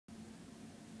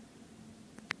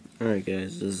Alright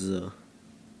guys, this is a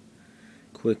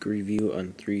quick review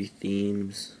on 3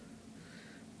 themes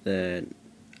that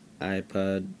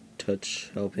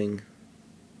Ipodtouchhelping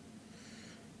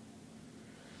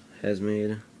has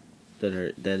made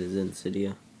that is in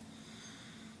Cydia.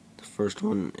 The first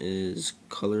one is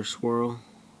ColorSwurl,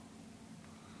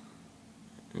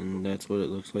 and that's what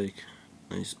it looks like.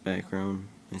 Nice background,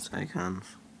 nice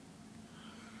icons,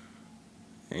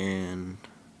 and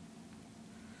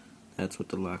that's what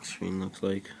the lock screen looks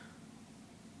like.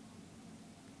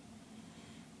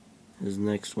 His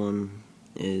next one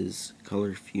is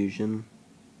ColorFusion,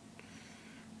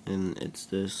 and it's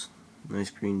this nice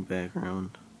green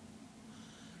background,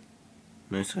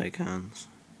 nice icons.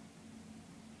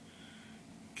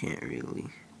 Can't really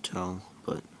tell,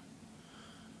 but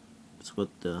it's what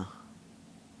the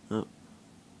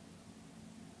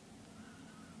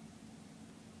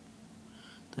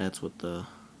that's what the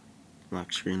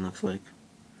lock screen looks like.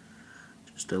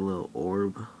 Just a little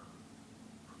orb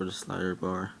for the slider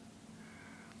bar.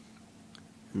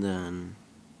 And then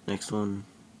next one,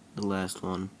 the last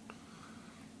one,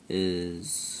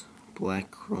 is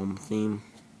black chrome theme,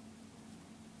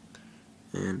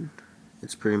 and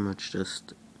it's pretty much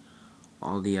just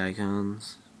all the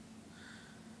icons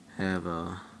have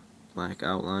a black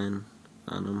outline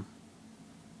on them,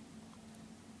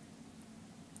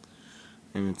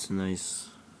 and it's a nice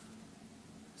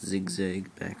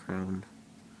zigzag background,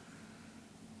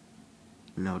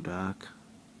 no dock,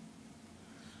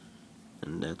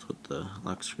 and that's what the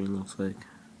lock screen looks like.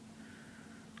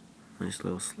 Nice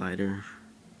little slider,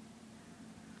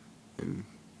 and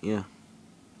yeah.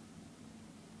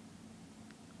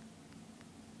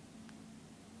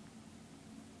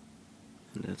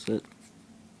 And that's it.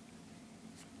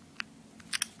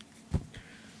 So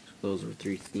those are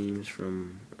 3 themes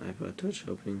from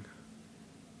Ipodtouchhelping.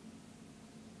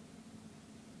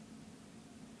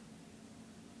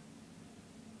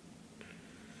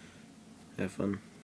 Have fun.